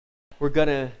We're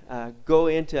going to go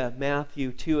into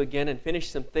Matthew 2 again and finish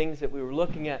some things that we were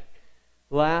looking at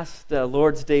last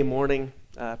Lord's Day morning,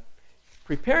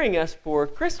 preparing us for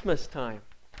Christmas time,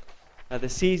 the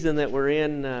season that we're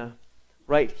in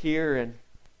right here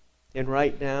and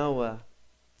right now.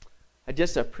 I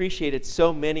just appreciated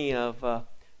so many of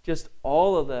just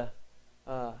all of the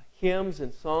hymns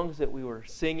and songs that we were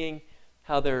singing,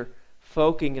 how they're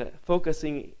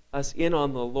focusing us in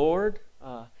on the Lord.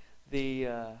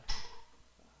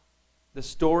 The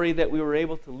story that we were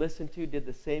able to listen to did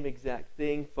the same exact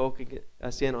thing, focusing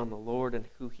us in on the Lord and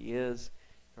who He is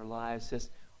in our lives. Just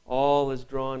all is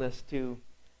drawing us to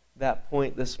that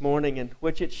point this morning, and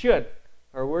which it should.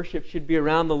 Our worship should be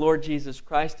around the Lord Jesus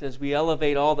Christ, and as we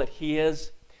elevate all that He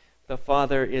is, the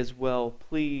Father is well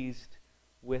pleased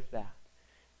with that.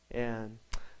 And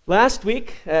last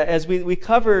week, as we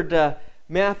covered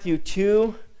Matthew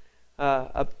 2,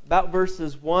 about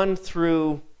verses 1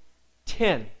 through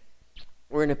 10,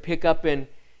 we're going to pick up and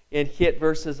hit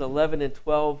verses 11 and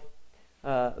 12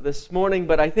 this morning,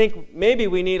 but I think maybe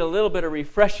we need a little bit of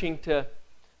refreshing to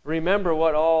remember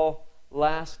what all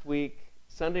last week,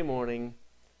 Sunday morning,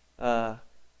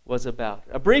 was about.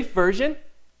 A brief version.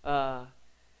 I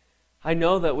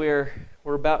know that we're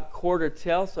about quarter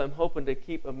till, so I'm hoping to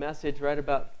keep a message right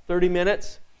about 30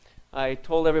 minutes. I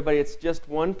told everybody it's just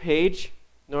one page.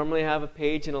 Normally I have a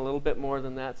page and a little bit more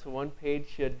than that, so one page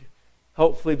should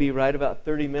hopefully be right about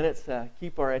 30 minutes.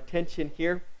 Keep our attention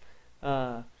here.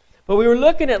 But we were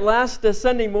looking at last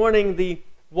Sunday morning the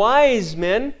wise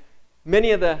men.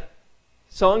 Many of the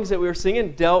songs that we were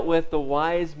singing dealt with the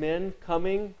wise men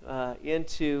coming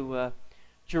into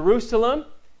Jerusalem.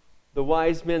 The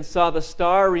wise men saw the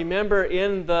star, remember,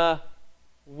 in the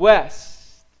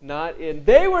west.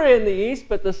 They were in the east,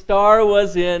 but the star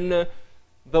was in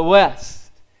the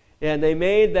west. And they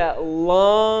made that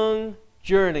long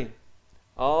journey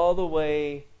all the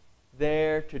way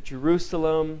there to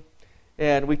Jerusalem.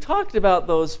 And we talked about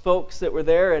those folks that were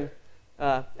there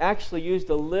and actually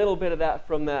used a little bit of that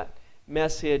from that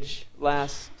message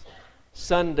last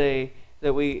Sunday,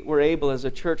 that we were able as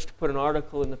a church to put an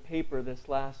article in the paper this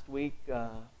last week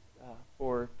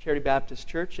for Charity Baptist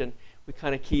Church, and we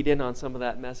kind of keyed in on some of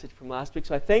that message from last week.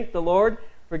 So I thank the Lord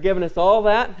for giving us all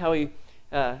that, how He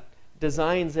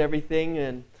designs everything.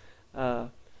 And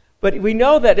but we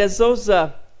know that as those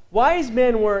wise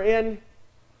men were in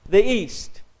the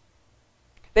east,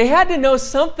 they had to know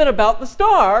something about the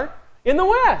star in the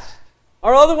west,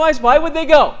 or otherwise why would they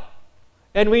go?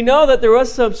 And we know that there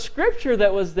was some scripture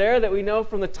that was there that we know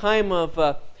from the time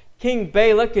of King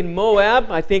Balak in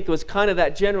Moab. I think it was kind of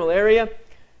that general area.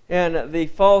 And the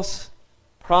false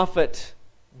prophet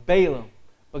Balaam.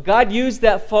 But God used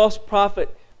that false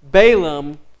prophet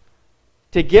Balaam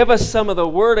to give us some of the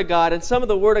Word of God. And some of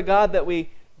the Word of God that we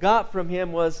got from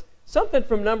him was something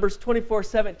from Numbers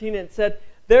 24:17. And it said,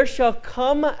 "There shall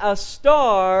come a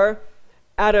star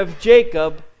out of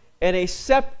Jacob, and a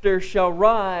scepter shall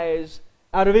rise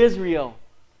out of Israel."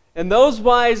 And those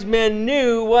wise men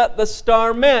knew what the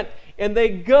star meant, and they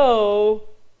go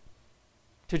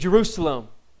to Jerusalem,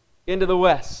 into the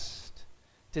west,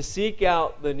 to seek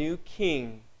out the new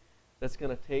king that's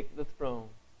going to take the throne.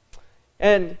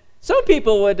 And some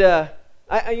people would,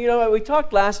 we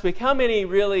talked last week, how many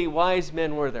really wise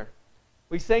men were there?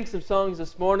 We sang some songs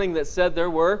this morning that said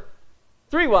there were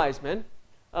 3 wise men.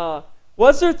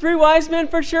 Was there 3 wise men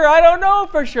for sure? I don't know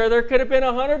for sure. There could have been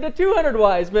 100 to 200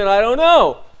 wise men. I don't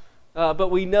know. But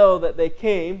we know that they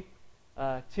came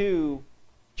to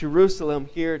Jerusalem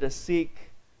here to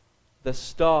seek the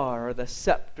star, or the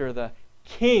scepter, the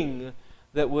king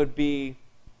that would be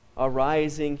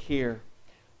arising here.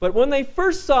 But when they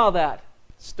first saw that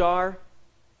star,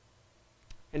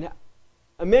 and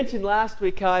I mentioned last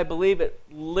week how I believe it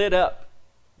lit up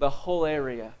the whole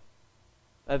area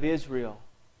of Israel,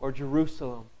 or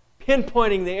Jerusalem,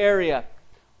 pinpointing the area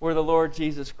where the Lord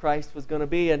Jesus Christ was going to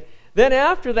be. And then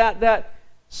after that, that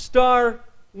star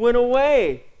went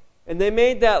away, and they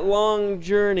made that long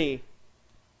journey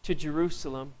to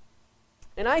Jerusalem.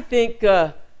 And I think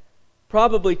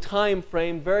probably time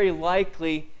frame very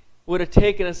likely would have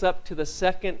taken us up to the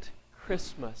second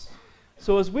Christmas.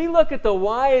 So as we look at the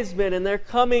wise men and they're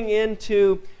coming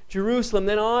into Jerusalem,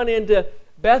 then on into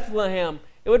Bethlehem,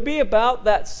 it would be about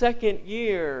that second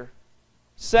year,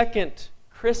 second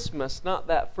Christmas, not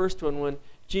that first one when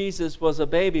Jesus was a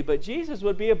baby, but Jesus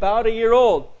would be about a year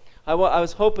old. I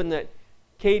was hoping that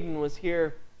Caden was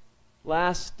here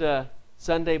last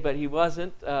Sunday, but he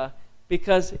wasn't,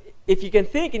 because if you can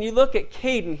think, and you look at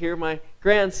Caden here, my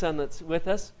grandson that's with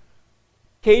us,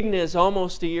 Caden is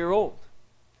almost a year old.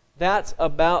 that's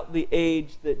about the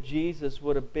age that Jesus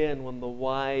would have been when the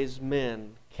wise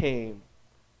men came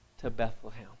to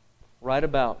Bethlehem. Right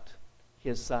about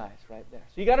his size right there.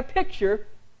 So you got a picture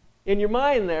in your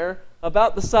mind there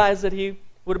about the size that he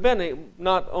would have been.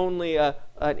 Not only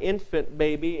an infant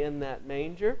baby in that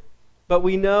manger, but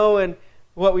we know in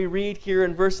what we read here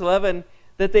in verse 11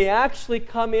 that they actually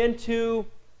come into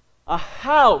a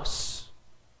house,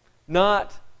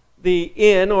 not the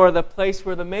inn or the place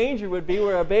where the manger would be,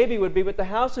 where a baby would be, but the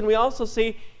house. And we also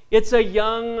see it's a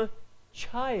young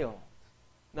child,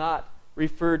 not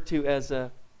referred to as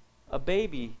a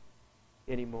baby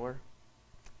anymore.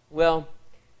 Well,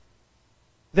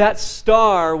 that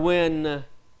star, when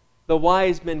the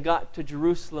wise men got to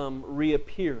Jerusalem,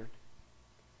 reappeared.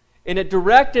 And it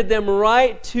directed them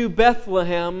right to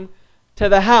Bethlehem, to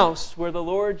the house where the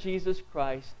Lord Jesus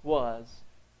Christ was.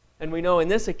 And we know in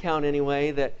this account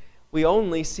anyway that we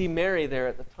only see Mary there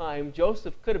at the time.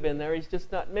 Joseph could have been there. He's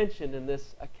just not mentioned in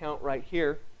this account right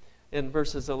here in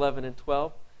verses 11 and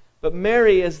 12. But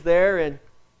Mary is there and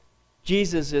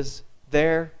Jesus is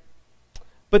there.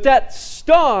 But that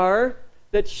star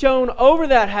that shone over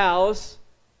that house,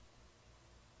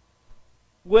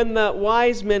 when the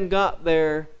wise men got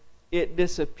there, it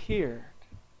disappeared.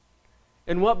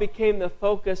 And what became the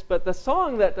focus? But the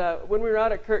song that, when we were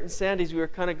out at Kurt and Sandy's, we were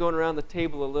kind of going around the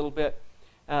table a little bit.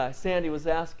 Sandy was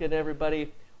asking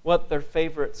everybody what their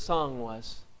favorite song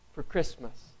was for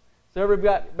Christmas. So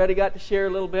everybody got to share a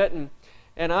little bit,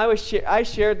 and I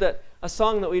shared that a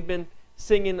song that we'd been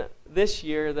singing this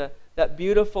year, that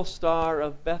beautiful star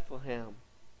of Bethlehem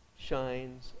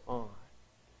shines on.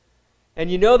 And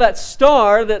you know that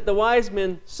star that the wise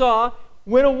men saw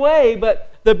went away,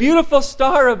 but the beautiful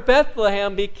star of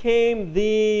Bethlehem became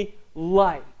the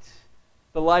light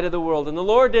of the world. And the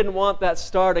Lord didn't want that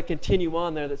star to continue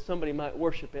on there that somebody might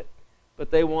worship it,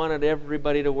 but they wanted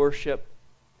everybody to worship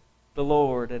the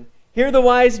Lord. And here the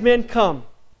wise men come.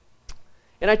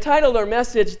 And I titled our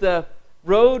message, "The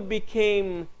Road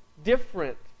Became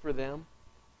Different for Them."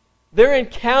 Their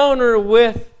encounter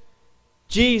with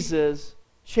Jesus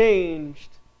changed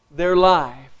their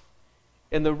life,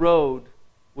 and the road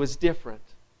was different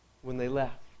when they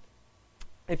left.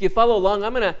 If you follow along,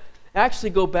 I'm going to actually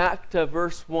go back to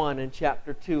verse 1 in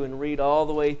chapter 2 and read all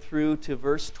the way through to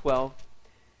verse 12.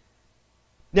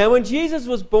 Now when Jesus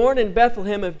was born in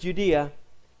Bethlehem of Judea,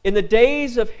 in the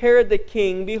days of Herod the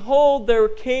king, behold, there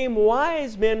came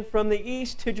wise men from the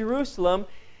east to Jerusalem,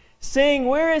 saying,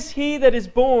 "Where is he that is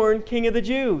born King of the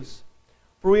Jews?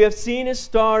 For we have seen his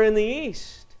star in the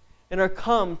east, and are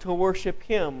come to worship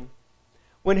him."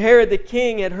 When Herod the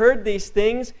king had heard these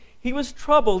things, he was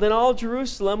troubled, and all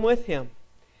Jerusalem with him.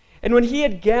 And when he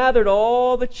had gathered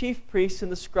all the chief priests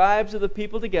and the scribes of the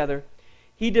people together,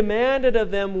 he demanded of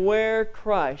them where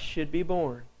Christ should be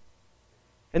born.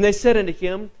 And they said unto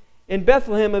him, "In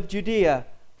Bethlehem of Judea,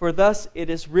 for thus it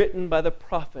is written by the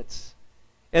prophets,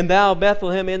 And thou,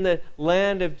 Bethlehem, in the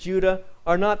land of Judah,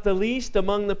 art not the least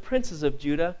among the princes of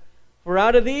Judah, for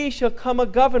out of thee shall come a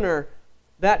governor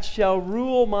that shall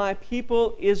rule my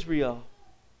people Israel."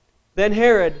 Then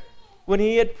Herod, when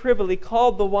he had privily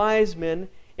called the wise men,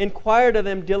 inquired of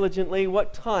them diligently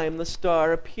what time the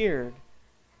star appeared.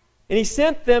 And he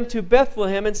sent them to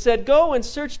Bethlehem and said, "Go and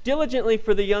search diligently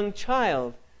for the young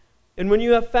child. And when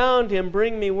you have found him,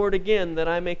 bring me word again, that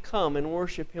I may come and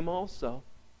worship him also."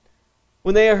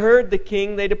 When they had heard the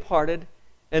king, they departed.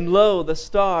 And lo, the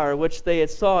star which they had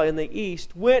saw in the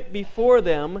east went before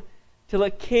them till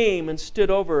it came and stood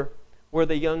over where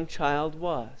the young child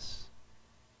was.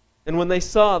 And when they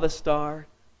saw the star,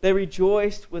 they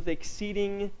rejoiced with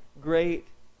exceeding great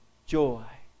joy.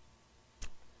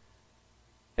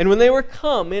 And when they were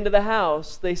come into the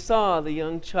house, they saw the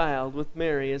young child with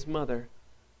Mary his mother,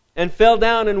 and fell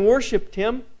down and worshipped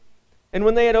him. And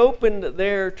when they had opened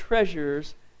their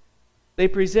treasures, they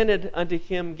presented unto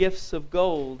him gifts of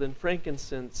gold and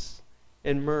frankincense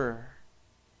and myrrh.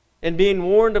 And being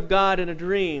warned of God in a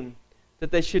dream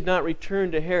that they should not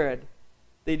return to Herod,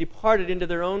 they departed into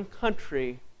their own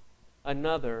country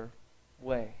another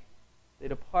way. They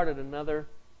departed another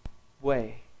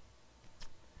way.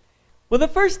 Well, the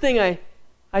first thing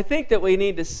I think that we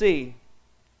need to see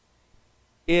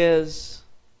is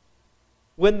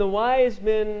when the wise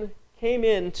men came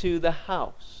into the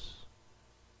house,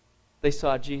 they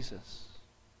saw Jesus,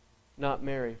 not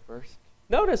Mary first.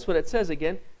 Notice what it says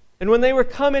again. And when they were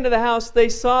come into the house, they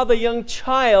saw the young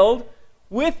child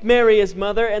with Mary his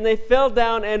mother, and they fell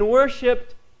down and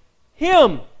worshipped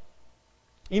him.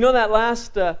 You know that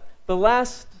the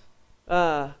last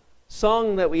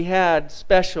song that we had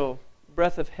special,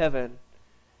 Breath of Heaven,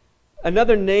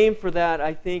 Another name for that,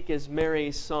 I think, is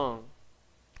Mary's song.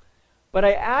 But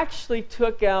I actually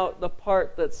took out the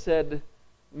part that said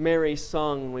Mary's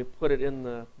song when we put it in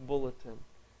the bulletin.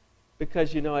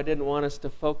 Because, I didn't want us to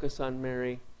focus on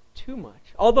Mary too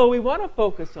much. Although we want to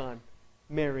focus on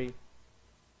Mary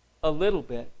a little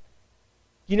bit.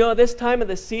 At this time of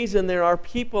the season, there are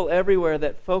people everywhere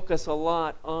that focus a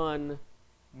lot on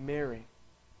Mary.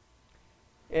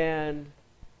 And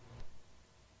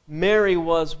Mary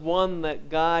was one that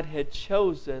God had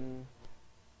chosen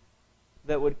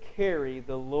that would carry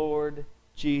the Lord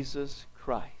Jesus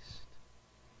Christ.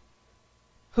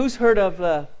 Who's heard of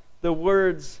the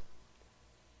words,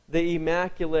 the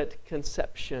Immaculate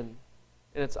Conception?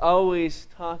 And it's always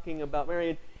talking about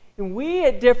Mary. And we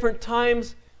at different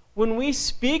times, when we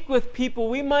speak with people,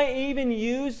 we might even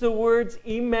use the words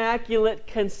Immaculate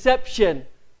Conception.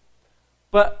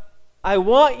 But I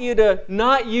want you to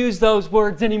not use those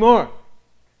words anymore.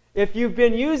 If you've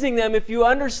been using them, if you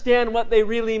understand what they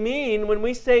really mean, when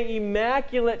we say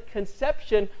Immaculate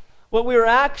Conception, what we're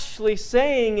actually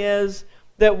saying is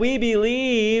that we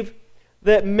believe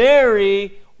that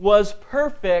Mary was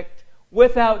perfect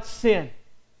without sin.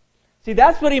 See,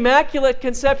 that's what Immaculate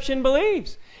Conception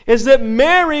believes, is that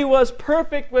Mary was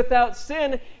perfect without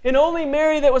sin, and only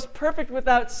Mary that was perfect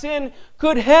without sin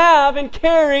could have and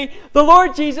carry the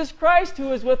Lord Jesus Christ,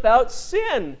 who is without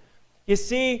sin. You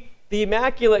see, the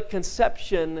Immaculate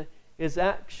Conception is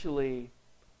actually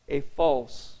a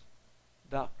false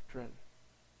doctrine.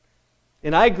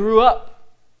 And I grew up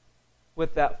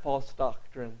with that false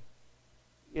doctrine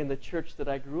in the church that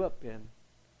I grew up in.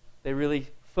 They really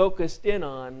focused in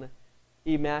on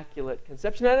Immaculate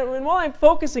Conception. And while I'm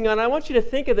focusing on it, I want you to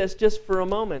think of this just for a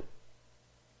moment.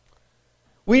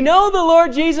 We know the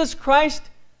Lord Jesus Christ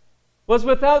was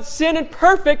without sin and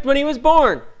perfect when He was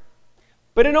born.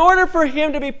 But in order for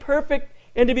Him to be perfect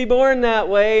and to be born that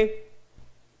way,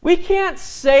 we can't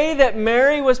say that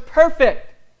Mary was perfect,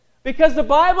 because the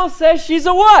Bible says she's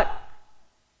a what?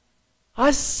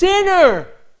 A sinner.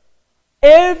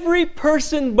 Every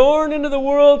person born into the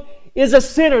world is a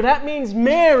sinner. That means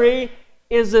Mary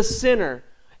is a sinner.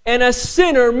 And a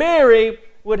sinner, Mary,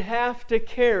 would have to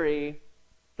carry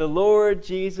the Lord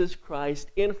Jesus Christ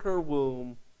in her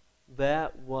womb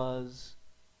that was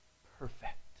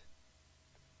perfect.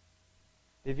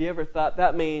 Have you ever thought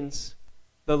that means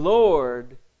the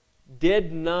Lord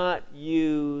did not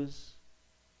use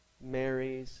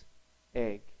Mary's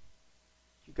egg?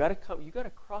 You got to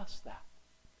cross that.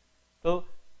 So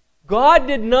God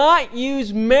did not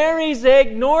use Mary's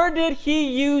egg, nor did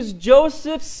He use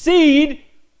Joseph's seed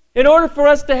in order for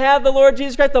us to have the Lord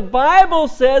Jesus Christ. The Bible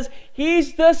says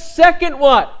He's the second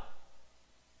what?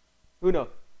 Who knows?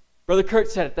 Brother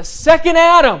Kurt said it. The second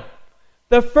Adam.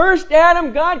 The first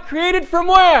Adam God created from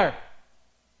where?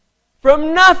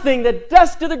 From nothing, the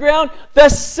dust of the ground. The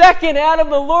second Adam,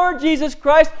 the Lord Jesus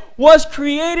Christ, was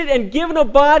created and given a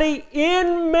body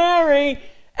in Mary,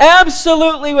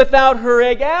 absolutely without her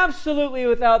egg, absolutely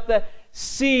without the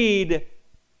seed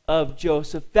of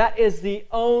Joseph. That is the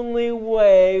only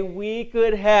way we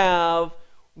could have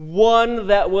one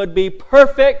that would be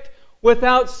perfect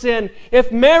without sin.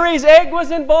 If Mary's egg was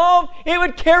involved, it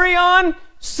would carry on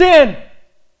sin.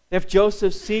 If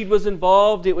Joseph's seed was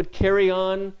involved, it would carry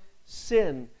on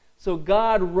sin. So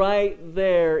God right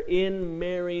there in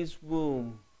Mary's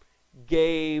womb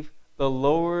gave the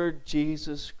Lord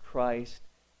Jesus Christ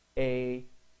a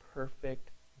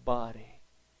perfect body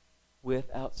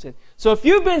without sin. So if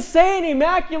you've been saying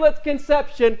Immaculate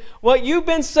Conception, what you've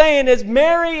been saying is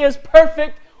Mary is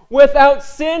perfect without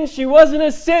sin. She wasn't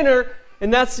a sinner,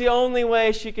 and that's the only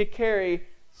way she could carry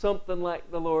something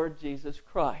like the Lord Jesus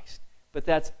Christ. But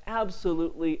that's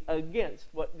absolutely against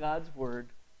what God's Word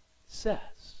says.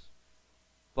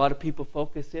 A lot of people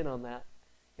focus in on that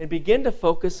and begin to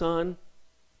focus on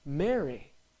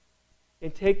Mary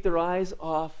and take their eyes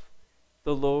off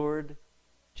the Lord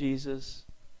Jesus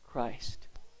Christ.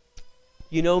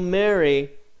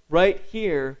 Mary, right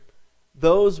here,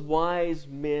 those wise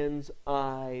men's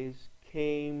eyes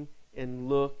came and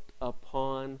looked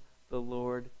upon the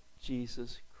Lord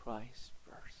Jesus Christ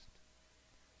first.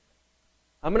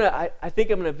 I think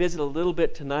I'm going to visit a little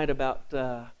bit tonight about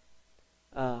the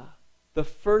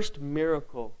first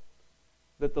miracle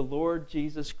that the Lord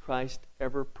Jesus Christ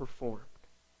ever performed.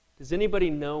 Does anybody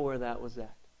know where that was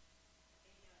at?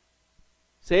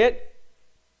 Say it.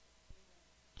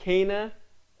 Cana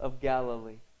of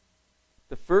Galilee.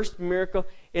 The first miracle.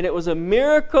 And it was a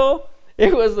miracle.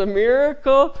 It was a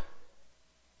miracle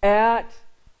at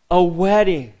a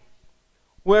wedding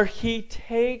where He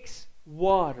takes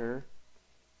water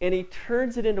and He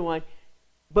turns it into wine.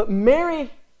 But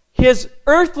Mary his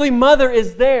earthly mother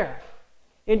is there.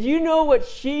 And do you know what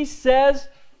she says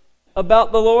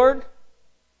about the Lord?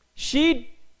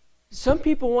 Some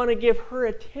people want to give her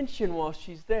attention while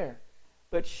she's there.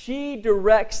 But she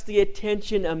directs the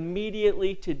attention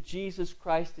immediately to Jesus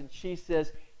Christ, and she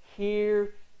says,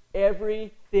 hear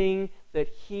everything that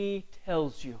He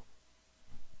tells you.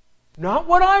 Not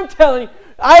what I'm telling you.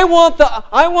 I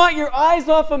want your eyes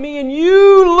off of me, and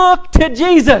you look to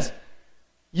Jesus.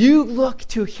 You look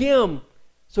to Him.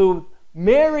 So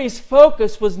Mary's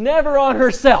focus was never on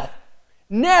herself.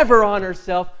 Never on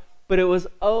herself, but it was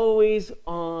always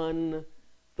on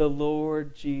the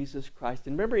Lord Jesus Christ.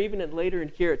 And remember, even later in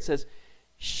here it says,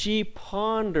 she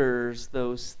ponders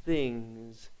those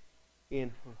things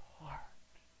in her heart.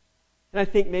 And I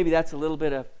think maybe that's a little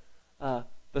bit of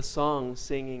the song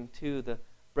singing too, the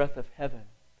breath of heaven.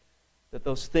 That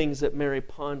those things that Mary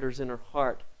ponders in her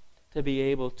heart, to be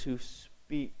able to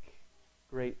speak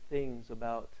great things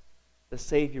about the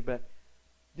Savior. But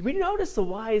did we notice the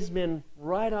wise men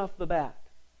right off the bat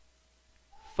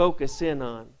focus in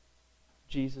on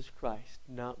Jesus Christ,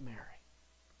 not Mary?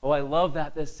 Oh, I love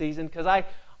that this season, because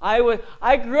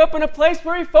I grew up in a place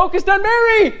where we focused on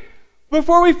Mary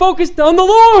before we focused on the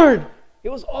Lord. It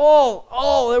was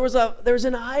all there was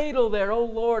an idol there. Oh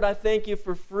Lord, I thank you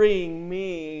for freeing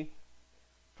me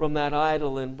from that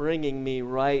idol and bringing me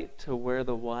right to where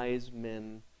the wise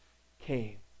men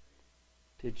came,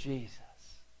 to Jesus,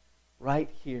 right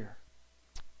here.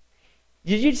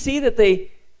 Did you see that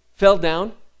they fell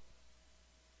down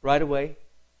right away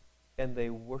and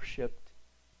they worshiped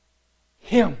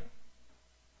Him?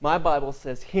 My Bible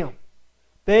says Him.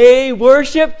 They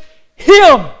worshiped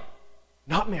Him,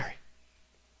 not Mary.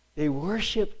 They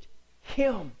worshiped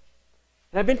Him.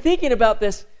 And I've been thinking about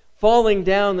this falling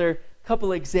down. There are a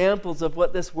couple examples of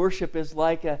what this worship is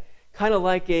like. Kind of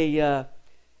like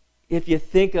if you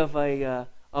think of a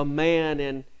man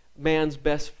and man's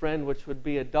best friend, which would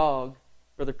be a dog.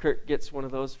 Brother Kurt gets one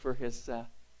of those for his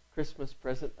Christmas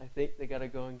present. I think they got to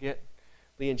go and get.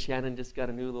 Lee and Shannon just got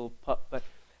a new little pup. But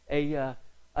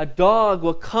a dog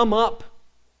will come up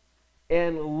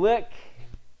and lick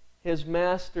his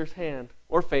master's hand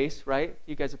or face, right?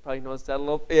 You guys have probably noticed that a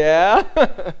little. Yeah.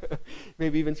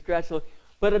 Maybe even scratch a little.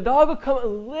 But a dog will come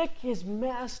and lick his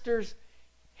master's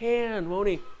hand, won't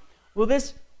he? Well,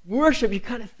 this worship, you're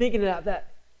kind of thinking about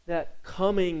that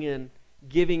coming and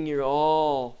giving your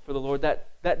all for the Lord.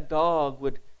 That dog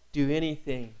would do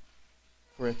anything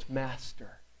for its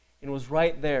master, and was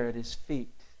right there at his feet.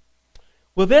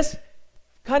 Well, this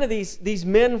kind of these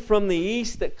men from the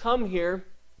east that come here,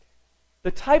 the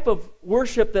type of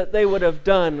worship that they would have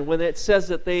done when it says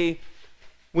that they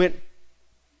went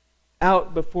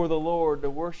out before the Lord to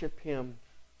worship Him.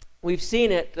 We've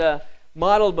seen it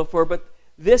modeled before, but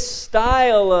this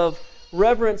style of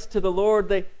reverence to the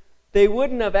Lord, they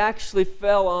wouldn't have actually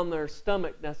fell on their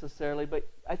stomach necessarily, but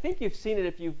I think you've seen it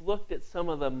if you've looked at some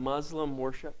of the Muslim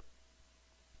worship.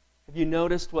 Have you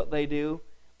noticed what they do?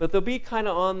 But they'll be kind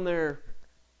of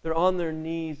they're on their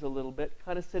knees a little bit,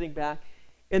 kind of sitting back,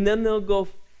 and then they'll go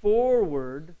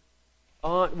forward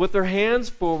with their hands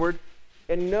forward,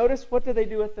 and notice, what do they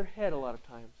do with their head a lot of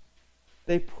times?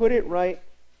 They put it right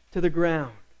to the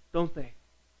ground, don't they?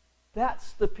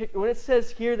 That's the picture. When it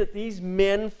says here that these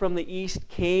men from the east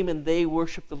came and they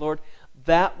worshiped the Lord,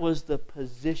 that was the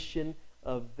position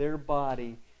of their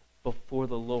body before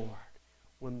the Lord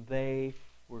when they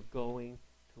were going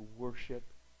to worship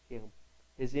Him.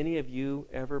 Has any of you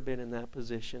ever been in that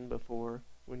position before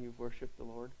when you've worshiped the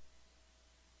Lord?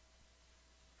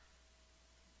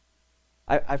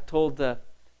 I've told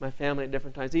my family at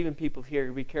different times, even people here,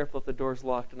 be careful if the door's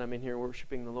locked and I'm in here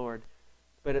worshiping the Lord.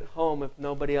 But at home, if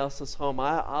nobody else is home,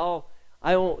 I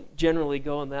won't generally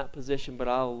go in that position, but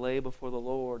I'll lay before the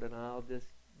Lord and I'll just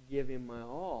give Him my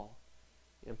all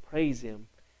and praise Him.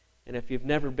 And if you've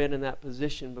never been in that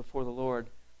position before the Lord,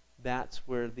 that's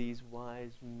where these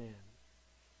wise men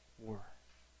were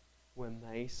when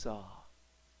they saw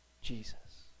Jesus.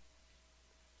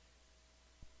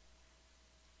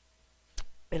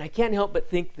 And I can't help but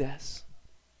think this.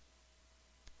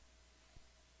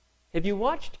 Have you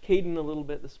watched Caden a little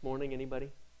bit this morning, anybody?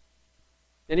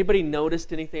 Anybody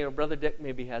noticed anything? Or Brother Dick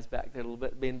maybe has back there a little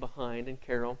bit, being behind, and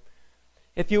Carol.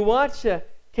 If you watch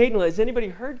Caden, has anybody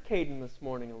heard Caden this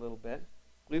morning a little bit?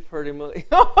 We've heard him.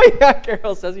 Oh yeah,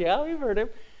 Carol says, yeah, we've heard him.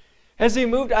 As he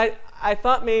moved, I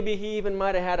thought maybe he even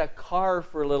might have had a car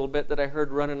for a little bit that I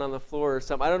heard running on the floor or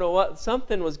something. I don't know what.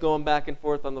 Something was going back and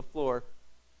forth on the floor.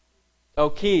 Oh,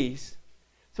 keys.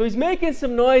 So he's making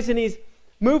some noise and he's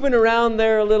moving around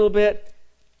there a little bit.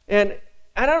 And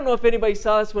I don't know if anybody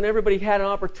saw this when everybody had an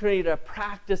opportunity to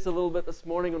practice a little bit this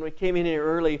morning when we came in here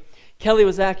early. Kelly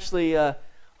was actually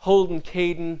holding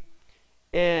Caden,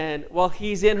 and while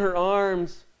he's in her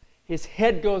arms, his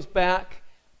head goes back,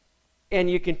 and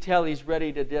you can tell he's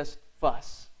ready to just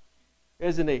fuss,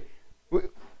 isn't he?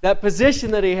 That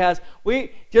position that he has,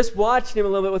 we just watched him a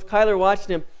little bit with Kyler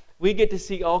watching him. We get to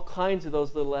see all kinds of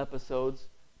those little episodes.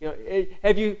 You know,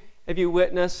 have you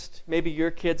witnessed maybe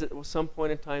your kids at some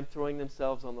point in time throwing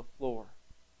themselves on the floor,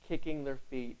 kicking their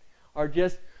feet, or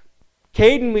just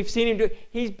Caden? We've seen him do.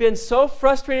 He's been so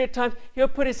frustrated at times. He'll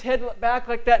put his head back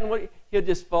like that, and he'll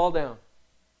just fall down.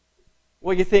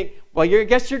 Well, you think, well, I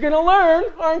guess you're going to learn,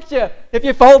 aren't you? If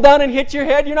you fall down and hit your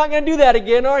head, you're not going to do that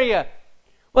again, are you?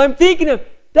 Well, I'm thinking of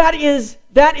that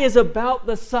is about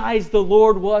the size the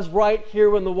Lord was right here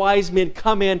when the wise men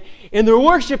come in and they're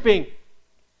worshiping.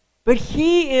 But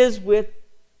he is with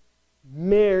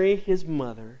Mary, his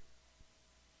mother.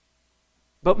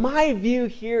 But my view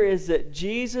here is that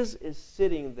Jesus is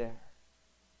sitting there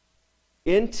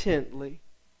intently.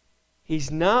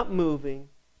 He's not moving.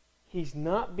 He's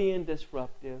not being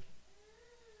disruptive.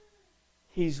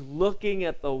 He's looking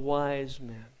at the wise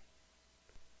men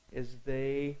as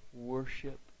they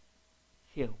worship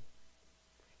him.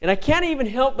 And I can't even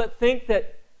help but think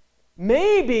that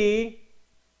maybe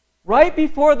right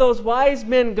before those wise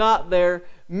men got there,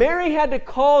 Mary had to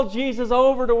call Jesus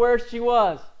over to where she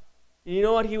was. You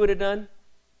know what he would have done?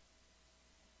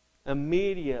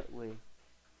 Immediately,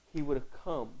 he would have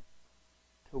come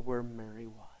to where Mary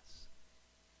was.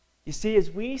 You see, as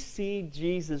we see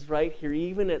Jesus right here,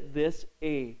 even at this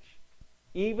age,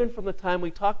 even from the time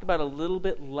we talked about a little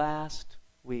bit last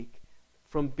week,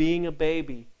 from being a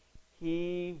baby,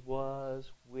 he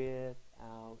was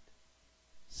without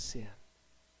sin.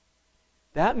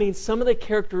 That means some of the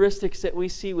characteristics that we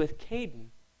see with Caden,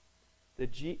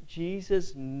 that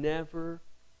Jesus never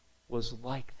was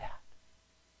like that.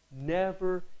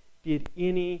 Never did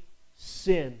any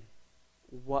sin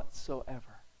whatsoever.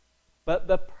 But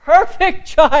the perfect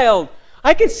child.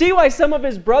 I can see why some of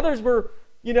his brothers were,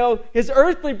 his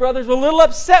earthly brothers were a little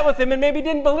upset with him and maybe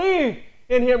didn't believe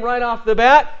in him right off the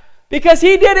bat, because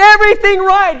he did everything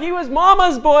right. He was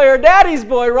mama's boy or daddy's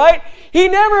boy, right? He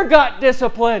never got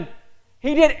disciplined.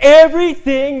 He did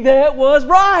everything that was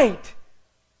right.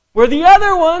 Where the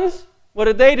other ones, what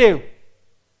did they do?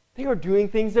 They were doing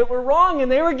things that were wrong,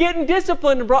 and they were getting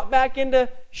disciplined and brought back into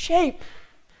shape.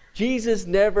 Jesus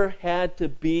never had to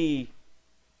be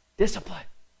disciplined.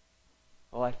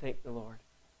 Oh, I thank the Lord.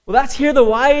 Well, that's here the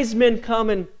wise men come,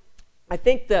 and I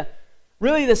think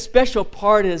really the special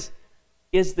part is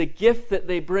the gift that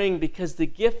they bring, because the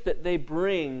gift that they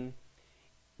bring,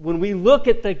 when we look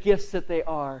at the gifts that they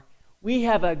are, we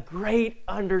have a great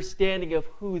understanding of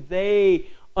who they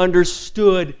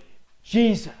understood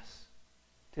Jesus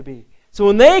to be. So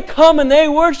when they come and they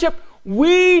worship,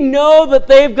 we know that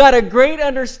they've got a great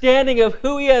understanding of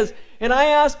who he is. And I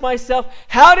ask myself,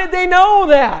 how did they know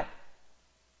that?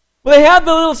 Well, they had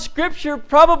the little scripture.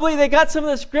 Probably they got some of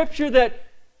the scripture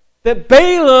that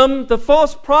Balaam, the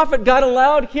false prophet, God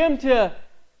allowed him to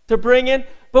bring in.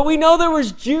 But we know there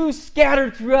was Jews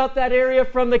scattered throughout that area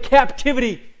from the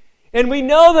captivity. And we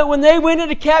know that when they went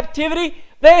into captivity,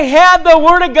 they had the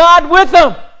Word of God with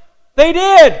them. They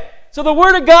did. So the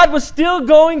Word of God was still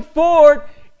going forward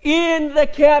in the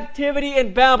captivity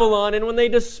in Babylon. And when they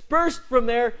dispersed from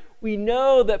there, we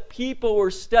know that people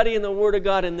were studying the Word of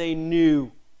God and they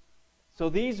knew. So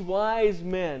these wise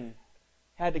men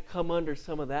had to come under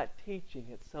some of that teaching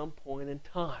at some point in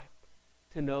time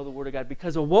to know the Word of God.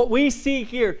 Because of what we see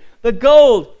here, the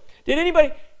gold. Did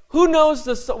anybody, who knows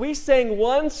the song? We sang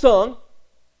one song,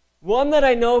 one that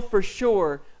I know for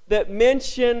sure, that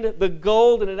mentioned the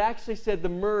gold, and it actually said the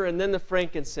myrrh and then the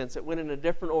frankincense. It went in a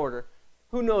different order.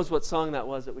 Who knows what song that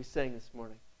was that we sang this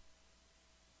morning?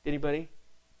 Anybody?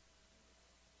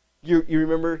 You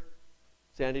remember?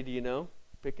 Sandy, do you know?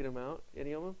 Picking them out?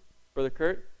 Any of them? Brother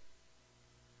Kurt?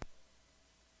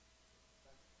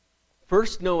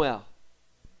 First Noel.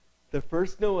 The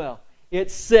first Noel. It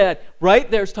said,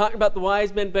 right there, it's talking about the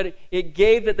wise men, but it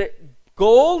gave that the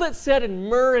gold, it said, and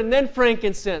myrrh, and then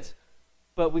frankincense.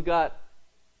 But we got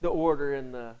the order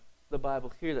in the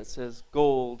Bible here that says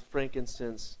gold,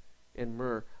 frankincense, and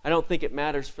myrrh. I don't think it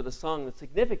matters for the song. The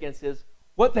significance is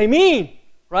what they mean,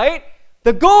 right?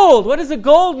 The gold. What does the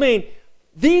gold mean?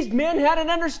 These men had an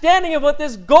understanding of what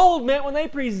this gold meant when they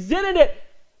presented it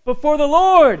before the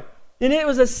Lord. And it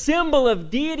was a symbol of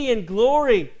deity and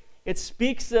glory. It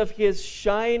speaks of his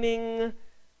shining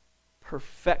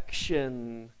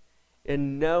perfection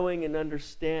in knowing and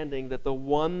understanding that the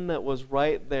one that was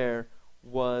right there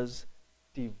was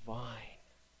divine.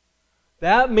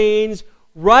 That means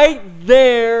right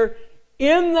there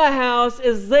in the house,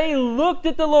 as they looked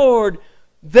at the Lord,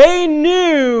 they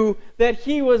knew that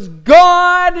He was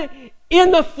God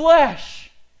in the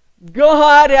flesh.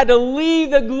 God had to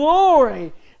leave the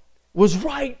glory. Was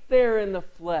right there in the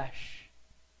flesh.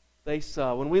 They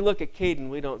saw. When we look at Caden,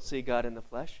 we don't see God in the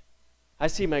flesh. I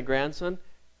see my grandson,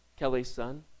 Kelly's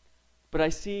son, but I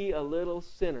see a little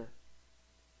sinner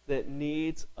that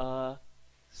needs a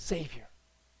Savior.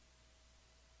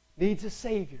 Needs a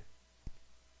Savior.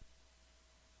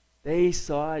 They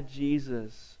saw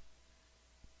Jesus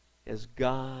as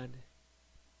God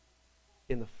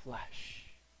in the flesh.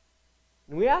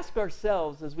 And we ask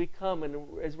ourselves as we come and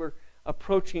as we're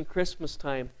approaching Christmas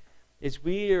time, as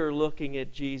we are looking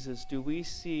at Jesus, do we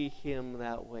see Him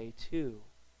that way too?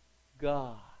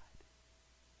 God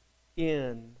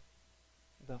in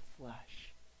the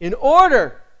flesh. In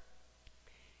order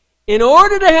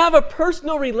to have a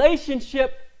personal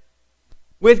relationship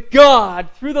with God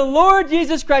through the Lord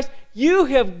Jesus Christ, you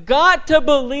have got to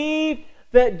believe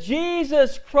that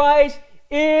Jesus Christ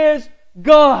is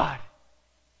God.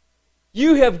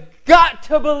 You have got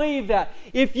to believe that.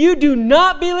 If you do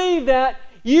not believe that,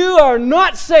 you are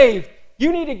not saved.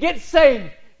 You need to get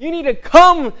saved. You need to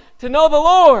come to know the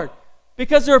Lord.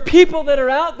 Because there are people that are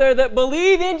out there that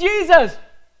believe in Jesus,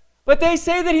 but they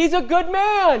say that He's a good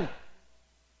man,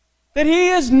 that He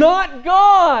is not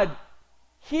God.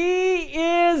 He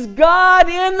is God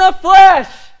in the flesh.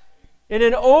 And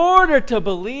in order to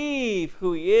believe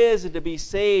who He is and to be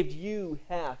saved, you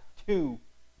have to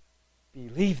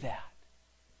believe that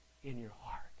in your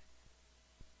heart.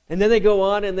 And then they go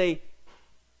on and they,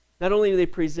 not only do they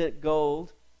present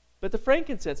gold, but the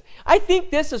frankincense. I think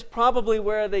this is probably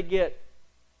where they get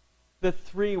the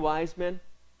 3 wise men,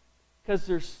 because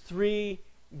there's 3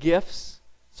 gifts.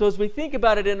 So as we think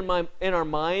about it in our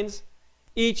minds,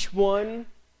 each one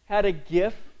had a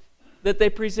gift that they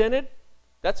presented.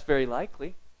 That's very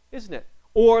likely, isn't it?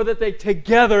 Or that they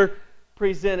together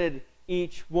presented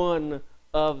each one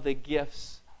of the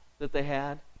gifts that they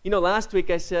had. You know, last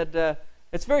week I said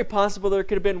it's very possible there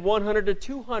could have been 100 to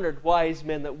 200 wise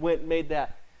men that went and made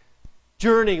that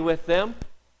journey with them.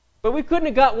 But we couldn't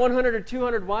have got 100 or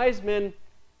 200 wise men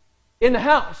in the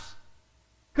house,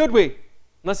 could we?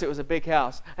 Unless it was a big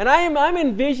house. And I'm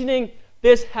envisioning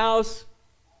this house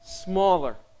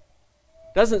smaller.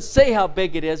 Doesn't say how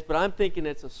big it is, but I'm thinking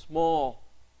it's a small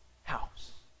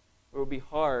house. It would be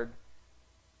hard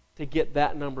to get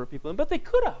that number of people in. But they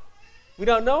could have. We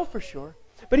don't know for sure.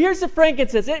 But here's the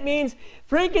frankincense. It means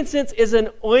frankincense is an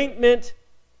ointment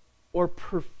or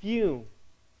perfume.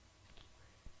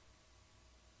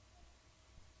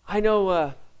 I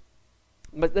know,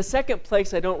 but the second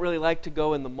place I don't really like to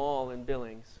go in the mall in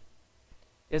Billings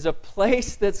is a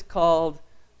place that's called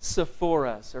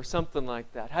Sephora's or something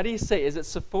like that. How do you say? Is it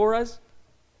Sephora's?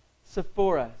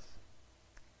 Sephora's.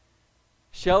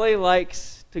 Shelley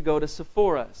likes to go to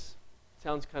Sephora's.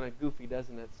 Sounds kind of goofy,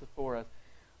 doesn't it? Sephora's.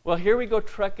 Well, here we go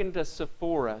trekking to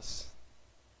Sephora's.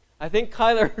 I think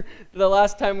Kyler, the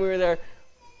last time we were there,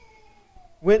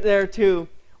 went there too.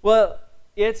 Well,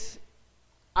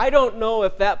 I don't know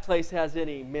if that place has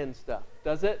any men's stuff.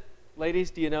 Does it? Ladies,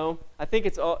 do you know? I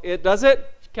think does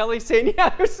it? Kelly's saying, yeah,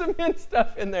 there's some men's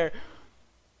stuff in there.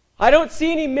 I don't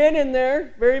see any men in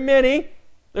there, very many.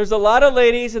 There's a lot of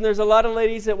ladies, and there's a lot of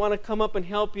ladies that want to come up and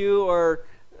help you or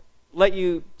let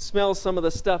you smell some of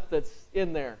the stuff that's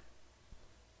in there.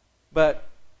 But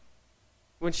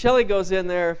when Shelley goes in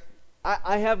there,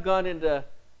 I have gone into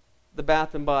the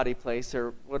Bath and Body place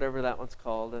or whatever that one's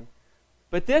called.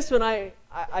 But this one, I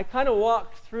kind of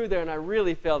walked through there and I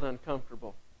really felt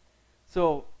uncomfortable.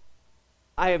 So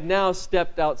I have now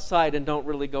stepped outside and don't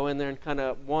really go in there and kind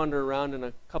of wander around in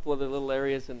a couple of the little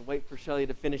areas and wait for Shelley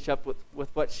to finish up with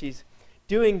what she's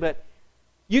doing. But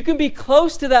you can be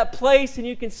close to that place and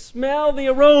you can smell the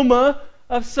aroma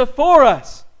of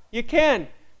Sephora's. You can.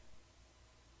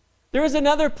 There is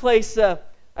another place,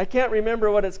 I can't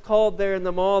remember what it's called there in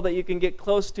the mall, that you can get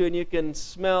close to and you can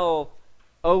smell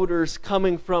odors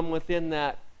coming from within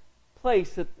that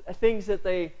place, things that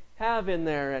they have in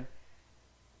there. And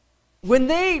when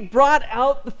they brought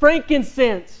out the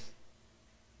frankincense,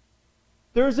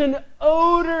 there's an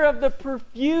odor of the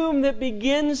perfume that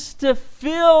begins to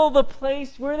fill the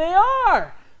place where they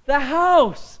are. The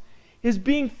house is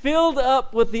being filled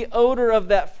up with the odor of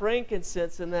that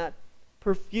frankincense and that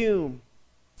perfume.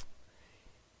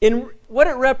 In what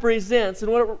it represents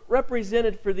and what it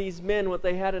represented for these men, what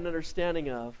they had an understanding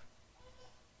of,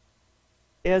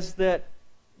 is that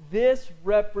this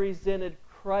represented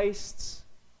Christ's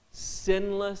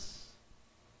sinless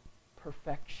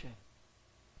perfection.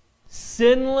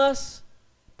 Sinless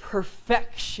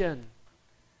perfection.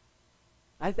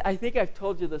 I think I've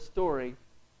told you the story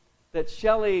that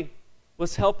Shelley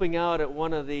was helping out at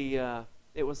one of the,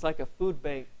 it was like a food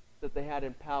bank that they had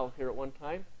in Powell here at one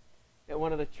time, at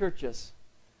one of the churches.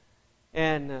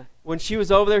 And when she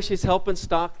was over there, she's helping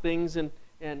stock things, and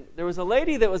there was a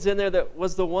lady that was in there that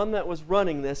was the one that was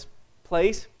running this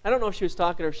place. I don't know if she was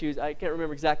talking or if she was, I can't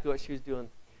remember exactly what she was doing.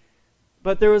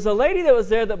 But there was a lady that was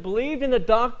there that believed in the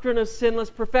doctrine of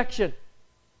sinless perfection.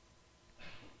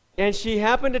 And she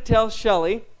happened to tell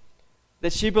Shelley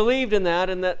that she believed in that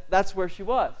and that that's where she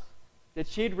was. That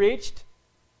she'd reached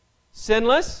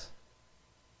sinless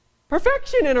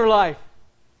perfection in her life.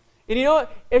 And you know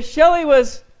what? If Shelley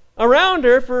was around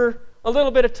her for a little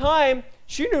bit of time,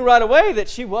 she knew right away that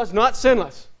she was not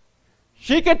sinless.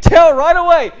 She could tell right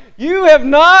away, you have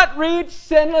not reached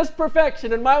sinless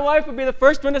perfection. And my wife would be the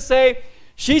first one to say,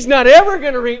 she's not ever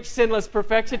going to reach sinless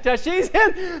perfection until she's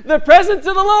in the presence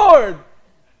of the Lord.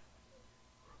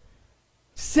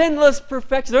 Sinless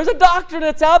perfection. There's a doctrine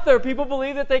that's out there. People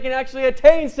believe that they can actually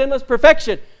attain sinless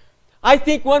perfection. I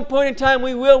think one point in time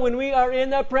we will when we are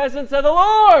in the presence of the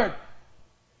Lord.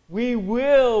 We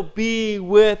will be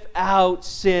without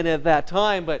sin at that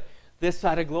time. But this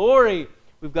side of glory,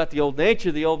 we've got the old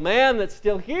nature, the old man that's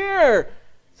still here.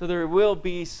 So there will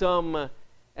be some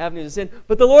avenues of sin.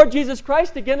 But the Lord Jesus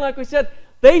Christ, again, like we said,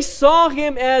 they saw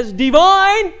Him as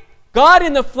divine, God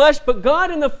in the flesh, but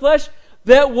God in the flesh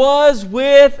that was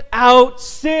without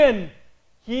sin.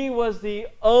 He was the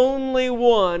only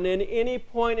one in any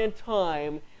point in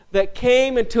time that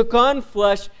came and took on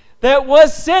flesh that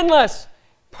was sinless,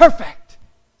 perfect,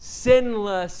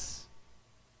 sinless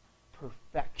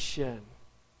perfection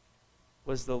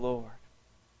was the Lord.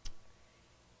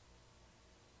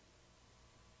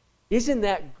 Isn't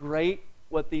that great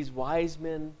what these wise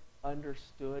men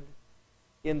understood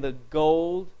in the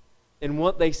gold and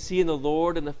what they see in the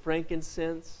Lord and the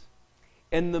frankincense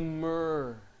and the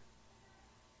myrrh?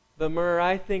 The myrrh,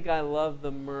 I think I love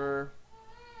the myrrh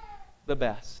the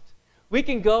best. We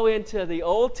can go into the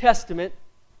Old Testament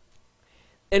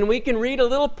and we can read a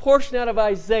little portion out of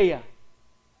Isaiah.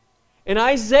 And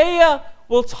Isaiah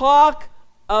will talk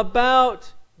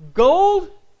about gold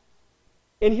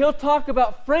and he'll talk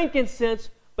about frankincense,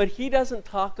 but he doesn't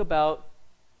talk about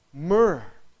myrrh.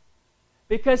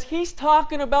 Because he's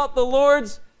talking about the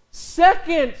Lord's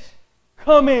second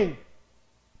coming,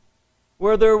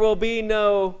 where there will be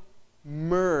no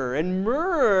myrrh. And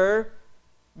myrrh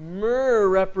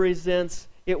represents,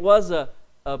 it was a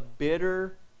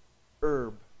bitter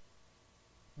herb.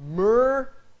 Myrrh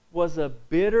was a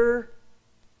bitter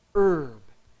herb.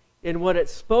 And what it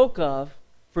spoke of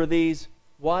for these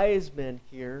wise men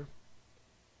here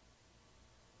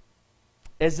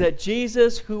is that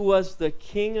Jesus, who was the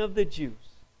King of the Jews,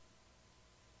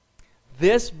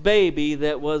 this baby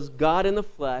that was God in the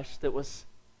flesh, that was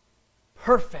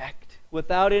perfect,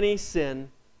 without any sin,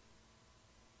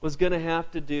 was going to have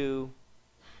to do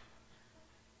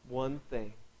one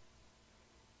thing.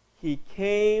 He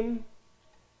came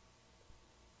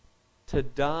to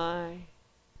die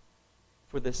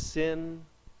for the sin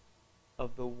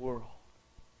of the world.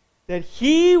 That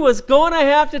He was going to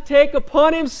have to take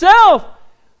upon Himself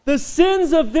the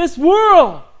sins of this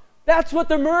world. That's what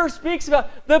the myrrh speaks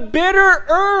about. The bitter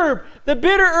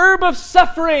herb of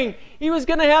suffering. He was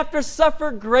going to have to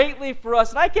suffer greatly for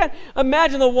us. And I can't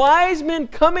imagine the wise men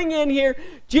coming in here,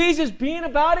 Jesus being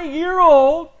about a year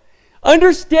old,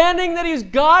 understanding that He's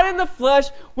God in the flesh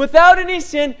without any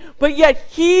sin, but yet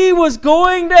He was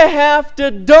going to have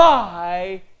to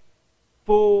die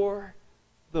for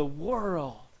the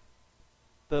world.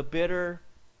 The bitter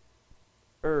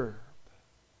herb.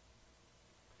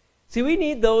 See, we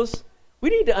need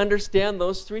to understand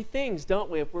those three things, don't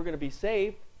we, if we're going to be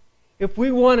saved. If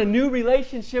we want a new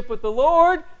relationship with the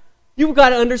Lord, you've got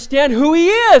to understand who He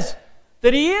is.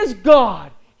 That He is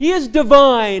God. He is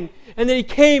divine. And that He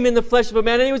came in the flesh of a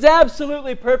man. And He was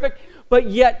absolutely perfect. But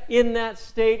yet in that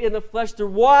state, in the flesh,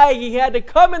 why He had to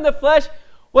come in the flesh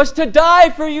was to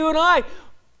die for you and I.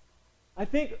 I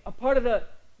think a part of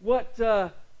what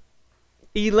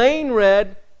Elaine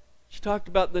read, she talked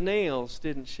about the nails,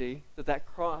 didn't she? That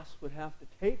cross would have to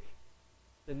take.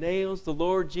 The nails, the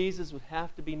Lord Jesus would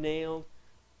have to be nailed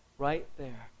right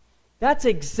there. That's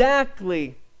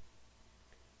exactly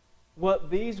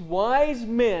what these wise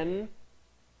men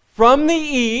from the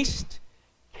east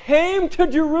came to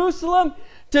Jerusalem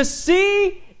to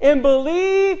see and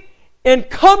believe and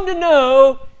come to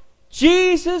know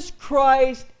Jesus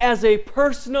Christ as a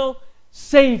personal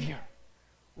Savior.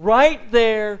 Right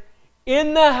there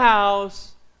in the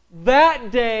house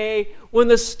that day when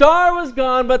the star was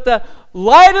gone, but the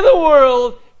light of the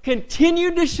world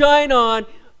continued to shine on,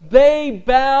 they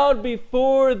bowed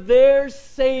before their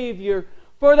Savior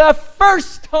for the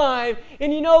first time.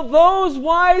 And you know, those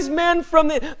wise men from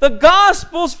the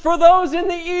Gospel's for those in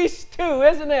the East too,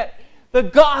 isn't it? The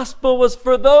Gospel was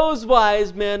for those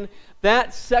wise men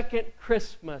that second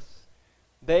Christmas.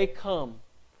 They come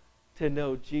to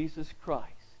know Jesus Christ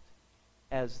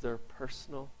as their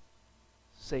personal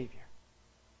Savior.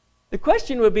 The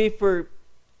question would be for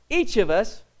each of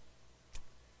us,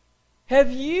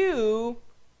 have you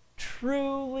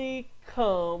truly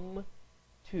come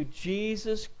to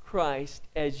Jesus Christ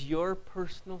as your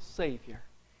personal Savior,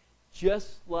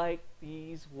 just like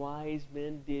these wise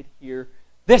men did here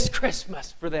this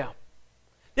Christmas for them?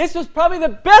 This was probably the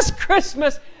best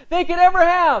Christmas they could ever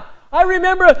have. I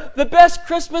remember the best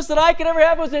Christmas that I could ever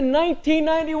have was in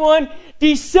 1991.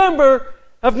 December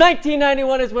of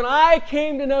 1991 is when I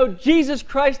came to know Jesus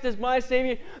Christ as my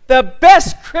Savior. The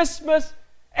best Christmas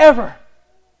ever.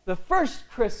 The first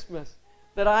Christmas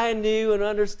that I knew and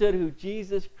understood who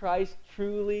Jesus Christ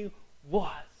truly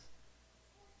was.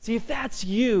 See, if that's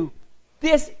you,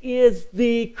 this is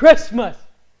the Christmas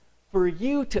for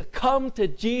you to come to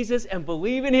Jesus and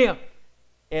believe in Him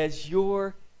as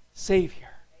your Savior.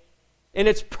 And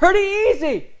it's pretty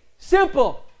easy,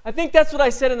 simple. I think that's what I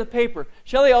said in the paper.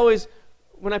 Shelley always,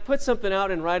 when I put something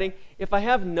out in writing, if I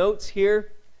have notes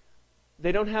here,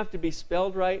 they don't have to be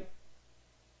spelled right.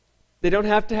 They don't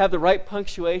have to have the right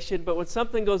punctuation, but when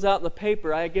something goes out in the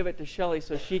paper, I give it to Shelley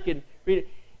so she can read it.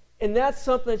 And that's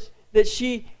something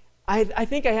that I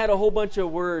think I had a whole bunch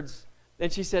of words,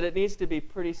 and she said it needs to be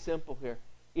pretty simple here.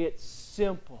 It's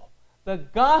simple. The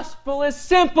gospel is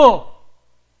simple.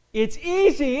 It's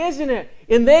easy, isn't it?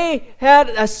 And they had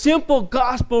a simple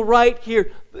gospel right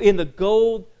here in the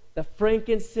gold, the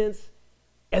frankincense,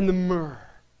 and the myrrh.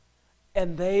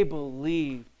 And they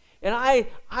believed. And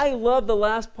I love the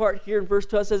last part here in verse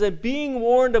 12. It says, and being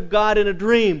warned of God in a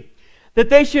dream, that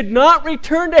they should not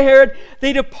return to Herod,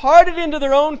 they departed into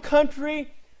their own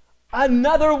country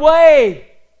another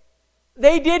way.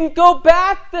 They didn't go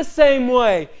back the same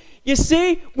way. You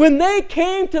see, when they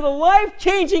came to the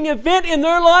life-changing event in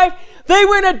their life, they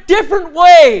went a different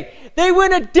way. They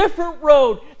went a different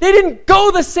road. They didn't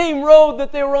go the same road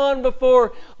that they were on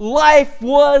before. Life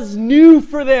was new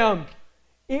for them.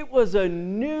 It was a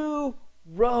new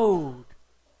road.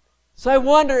 So I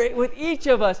wonder, with each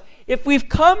of us, if we've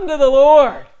come to the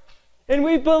Lord and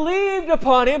we've believed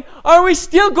upon Him, are we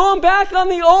still going back on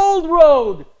the old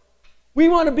road? We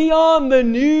want to be on the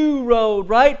new road,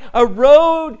 right? The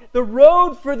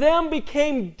road for them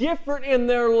became different in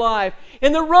their life.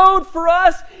 And the road for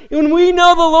us, when we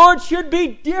know the Lord, should be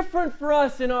different for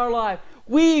us in our life.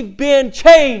 We've been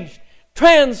changed,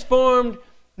 transformed,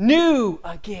 new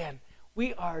again.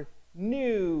 We are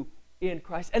new in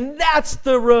Christ. And that's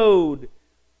the road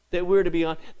that we're to be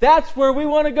on. That's where we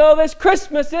want to go this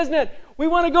Christmas, isn't it? We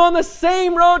want to go on the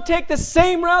same road, take the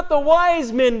same route the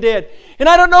wise men did. And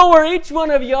I don't know where each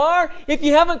one of you are. If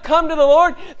you haven't come to the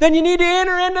Lord, then you need to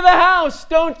enter into the house,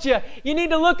 don't you? You need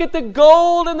to look at the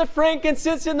gold and the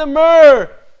frankincense and the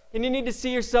myrrh. And you need to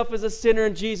see yourself as a sinner,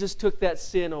 and Jesus took that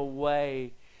sin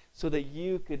away so that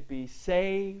you could be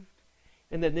saved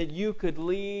and that you could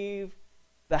leave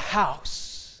the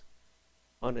house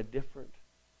on a different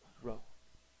road.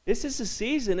 This is the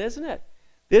season, isn't it?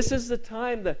 This is the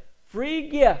time the free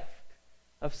gift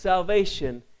of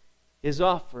salvation is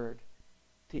offered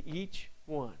to each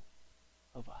one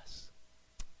of us.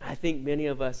 I think many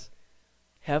of us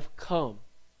have come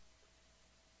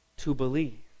to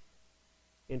believe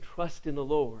and trust in the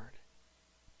Lord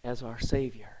as our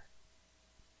Savior.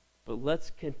 But let's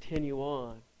continue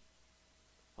on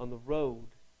the road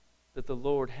that the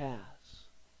Lord has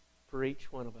for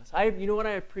each one of us. You know what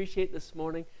I appreciate this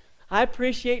morning? I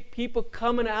appreciate people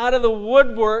coming out of the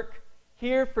woodwork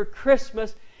here for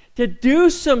Christmas to do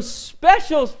some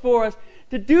specials for us,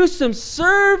 to do some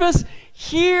service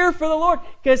here for the Lord,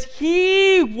 because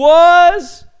He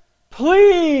was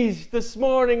pleased this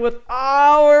morning with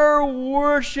our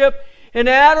worship and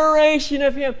adoration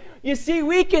of Him. You see,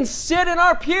 we can sit in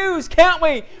our pews, can't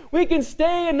we? We can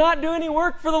stay and not do any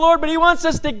work for the Lord, but He wants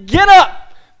us to get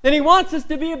up, and He wants us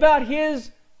to be about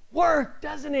His work,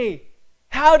 doesn't He?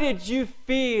 How did you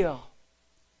feel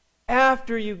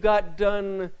after you got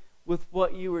done with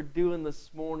what you were doing this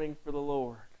morning for the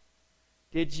Lord?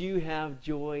 Did you have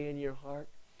joy in your heart?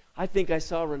 I think I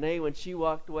saw Renee when she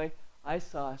walked away. I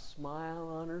saw a smile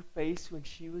on her face when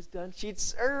she was done. She'd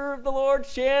served the Lord.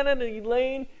 Shannon and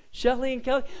Elaine, Shelley and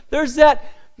Kelly. There's that,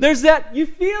 you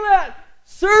feel that?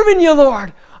 Serving you,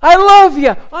 Lord. I love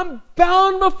you. I'm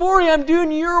bound before you. I'm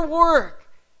doing your work.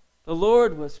 The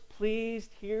Lord was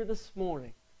pleased here this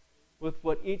morning with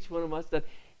what each one of us did.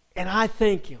 And I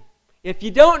thank you. If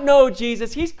you don't know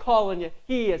Jesus, He's calling you.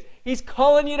 He is. He's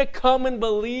calling you to come and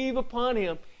believe upon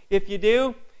Him. If you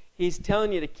do, He's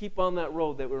telling you to keep on that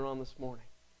road that we're on this morning.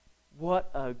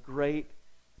 What a great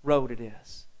road it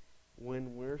is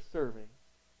when we're serving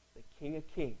the King of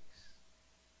Kings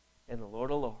and the Lord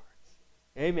of Lords.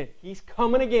 Amen. He's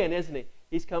coming again, isn't He?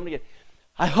 He's coming again.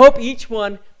 I hope each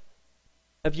one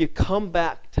of you come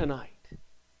back tonight.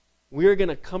 We're going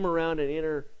to come around and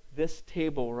enter this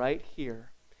table right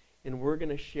here, and we're going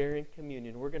to share in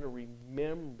communion. We're going to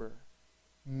remember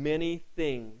many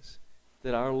things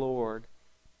that our Lord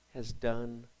has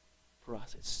done for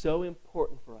us. It's so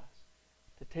important for us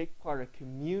to take part of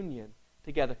communion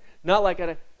together. Not like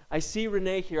I see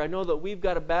Renee here. I know that we've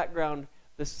got a background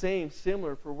the same,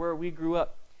 similar for where we grew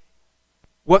up.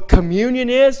 What communion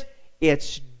is,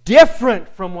 it's different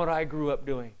from what I grew up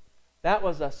doing. That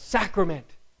was a sacrament.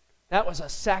 That was a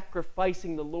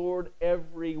sacrificing the Lord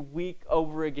every week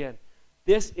over again.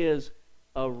 This is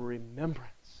a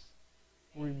remembrance.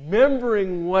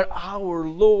 Remembering what our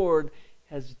Lord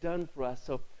has done for us.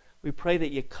 So we pray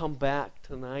that you come back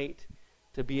tonight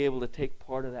to be able to take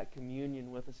part of that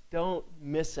communion with us. Don't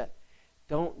miss it.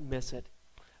 Don't miss it.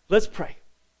 Let's pray.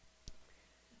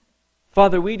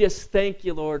 Father, we just thank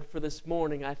you, Lord, for this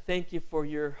morning. I thank you for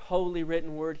your holy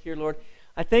written word here, Lord.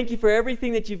 I thank you for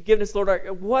everything that you've given us,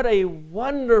 Lord. What a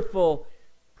wonderful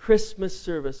Christmas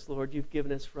service, Lord, you've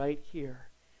given us right here.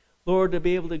 Lord, to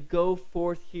be able to go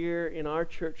forth here in our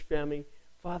church family.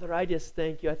 Father, I just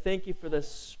thank you. I thank you for the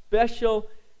special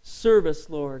service,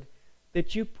 Lord,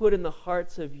 that you put in the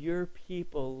hearts of your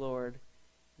people, Lord,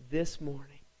 this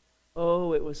morning.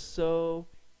 Oh, it was so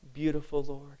beautiful,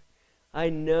 Lord. I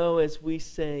know as we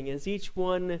sang, as each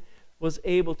one was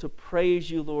able to praise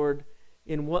you, Lord,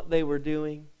 in what they were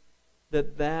doing,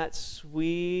 that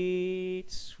sweet,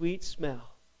 sweet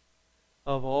smell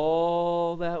of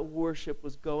all that worship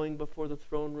was going before the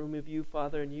throne room of you,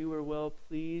 Father, and you were well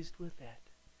pleased with it.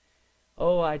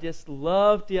 Oh, I just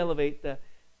love to elevate the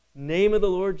name of the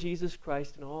Lord Jesus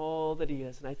Christ and all that He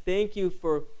is. And I thank you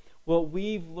for what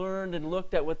we've learned and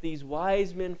looked at with these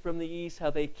wise men from the east,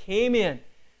 how they came in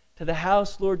to the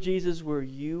house, Lord Jesus, where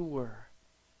you were.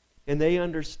 And they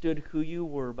understood who you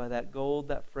were by that gold,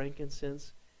 that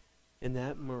frankincense, and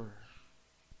that myrrh.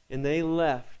 And they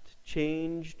left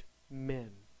changed men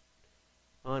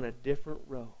on a different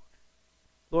road.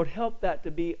 Lord, help that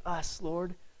to be us,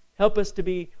 Lord. Help us to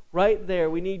be right there.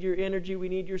 We need your energy. We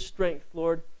need your strength,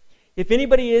 Lord. If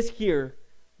anybody is here,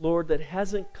 Lord, that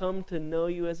hasn't come to know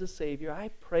you as a Savior, I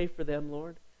pray for them,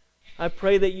 Lord. I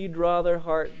pray that you draw their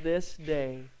heart this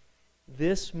day,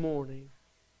 this morning,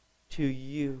 to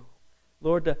you.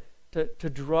 Lord, to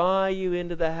draw you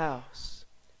into the house.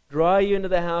 Draw you into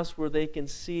the house where they can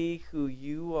see who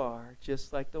you are,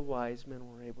 just like the wise men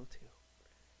were able to.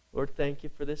 Lord, thank you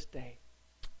for this day.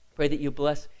 Pray that you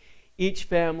bless each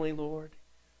family, Lord,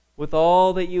 with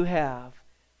all that you have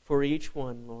for each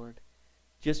one, Lord.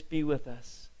 Just be with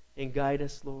us and guide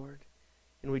us, Lord.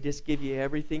 And we just give you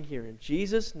everything here. In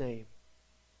Jesus' name,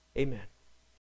 amen.